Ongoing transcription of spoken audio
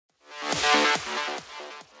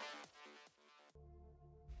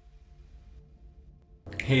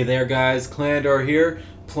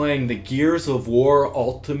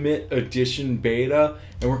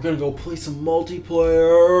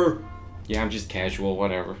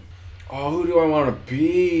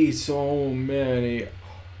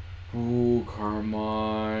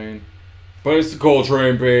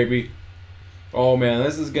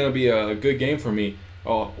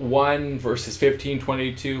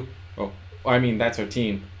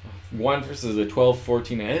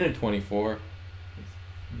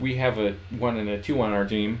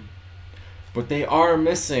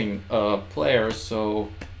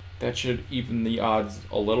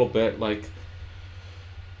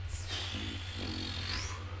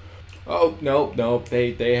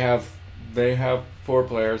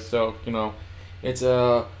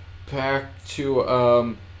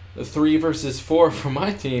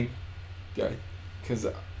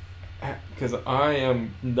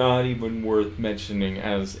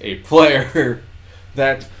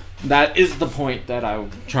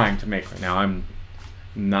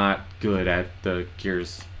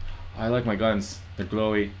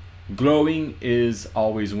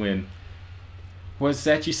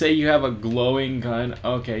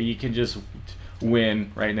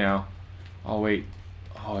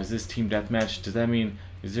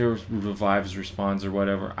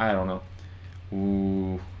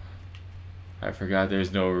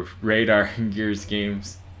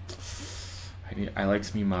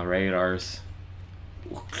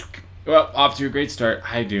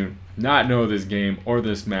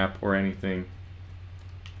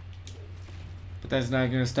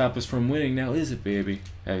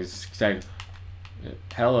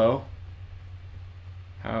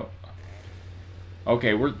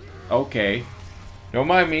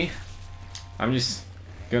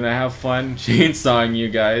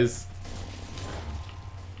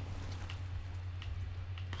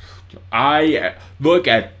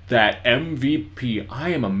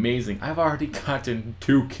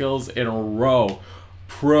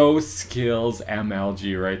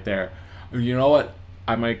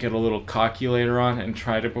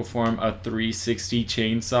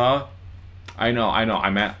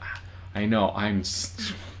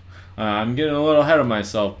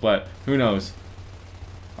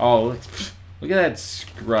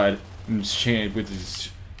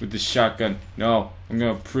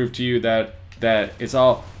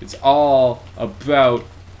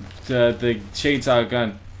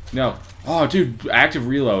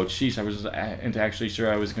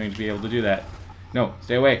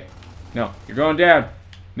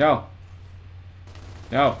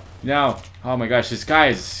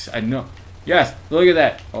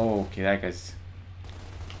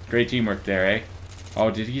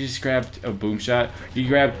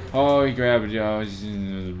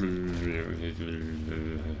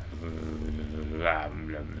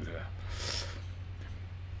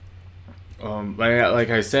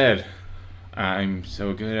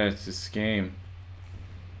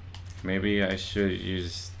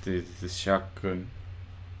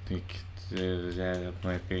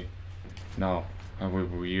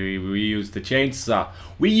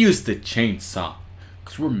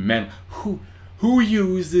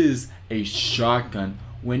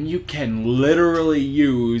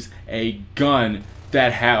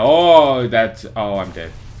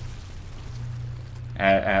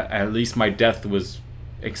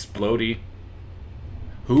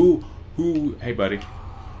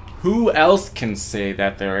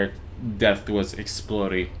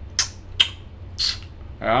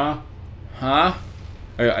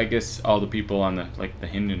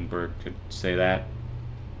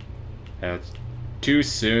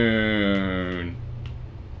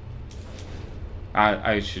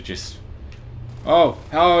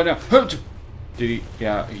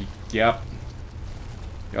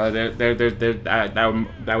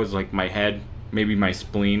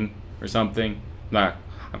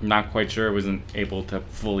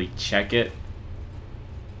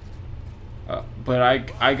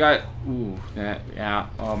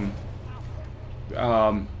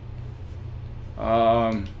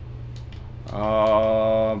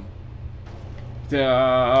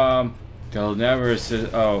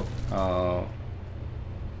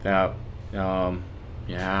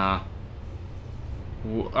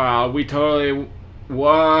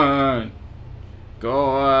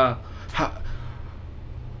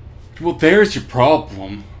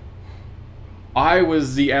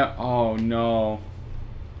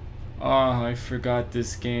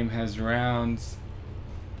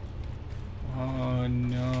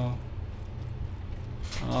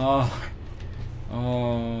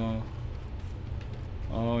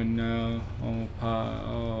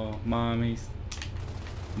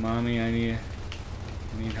Mommy, I need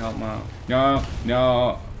help, Mom. No,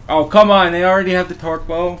 no. Oh, come on. They already have the torque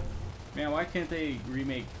bow. Man, why can't they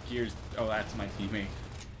remake Gears? Oh, that's my teammate.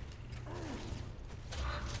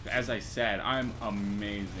 As I said, I'm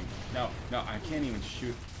amazing. No, no, I can't even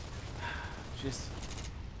shoot. Just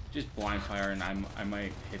blind fire, and I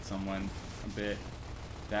might hit someone a bit.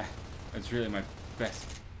 That's really my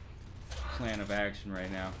best plan of action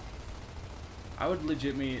right now. I would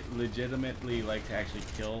legitimately like to actually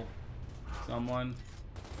kill someone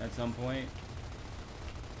at some point.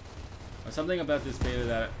 Or something about this beta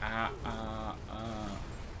that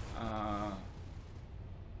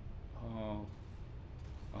oh,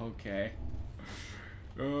 okay.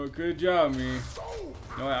 Oh, good job, me. You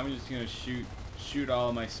know what? I'm just gonna shoot all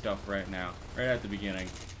of my stuff right now, right at the beginning,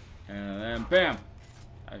 and then bam.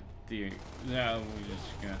 No, we're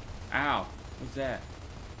just gonna. Ow! What's that?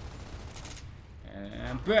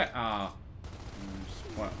 And bam! Oh.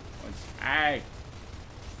 Hey!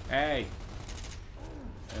 Hey!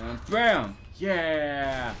 And bam!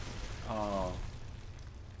 Yeah! Oh.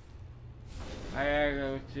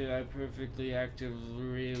 I perfectly active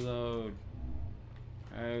reload.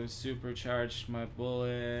 I supercharged my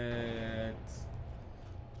bullets.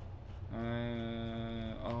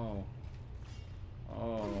 Oh.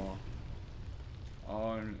 Oh.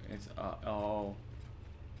 Oh, it's, oh.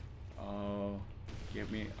 Oh. Get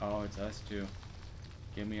me, oh, it's us two.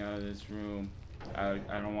 Get me out of this room. I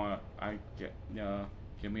don't want, get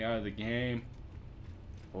me out of the game.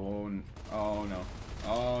 Oh, oh no.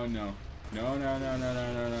 Oh no. No, no, no, no,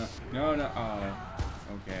 no, no, no. No, no, oh.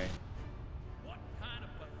 Okay.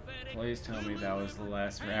 Please tell me that was the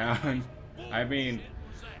last round. I mean,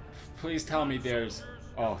 please tell me there's,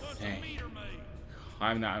 oh, thank.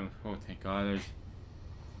 I'm not, oh, thank God, there's,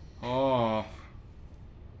 oh.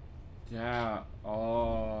 Yeah,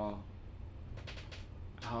 oh.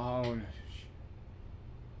 Oh.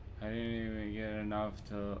 I didn't even get enough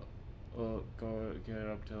to get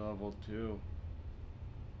up to level 2.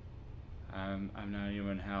 I'm not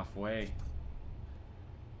even halfway.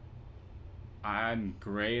 I'm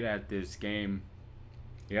great at this game.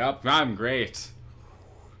 Yep, I'm great.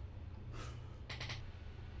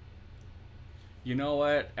 You know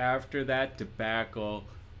what? After that debacle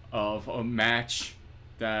of a match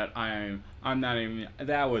that I'm not even,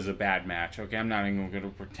 that was a bad match, okay? I'm not even gonna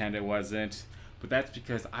pretend it wasn't. But that's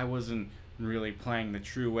because I wasn't really playing the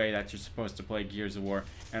true way that you're supposed to play Gears of War.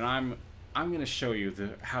 And I'm gonna show you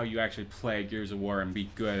how you actually play Gears of War and be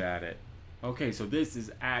good at it. Okay, so this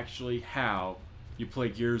is actually how you play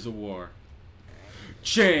Gears of War.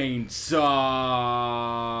 Chainsaw!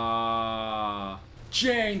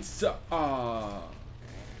 Chainsaw!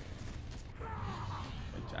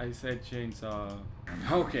 I said chainsaw.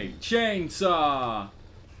 Okay, chainsaw!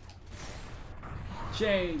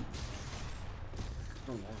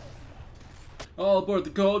 All aboard the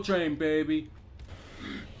coal train, baby!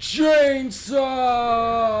 Chainsaw!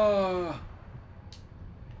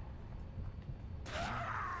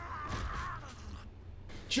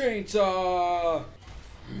 Chainsaw!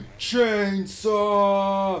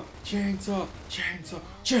 Chainsaw! Chainsaw! Chainsaw!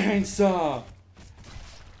 Chainsaw!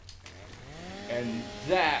 And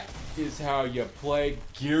that is how you play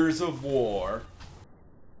Gears of War.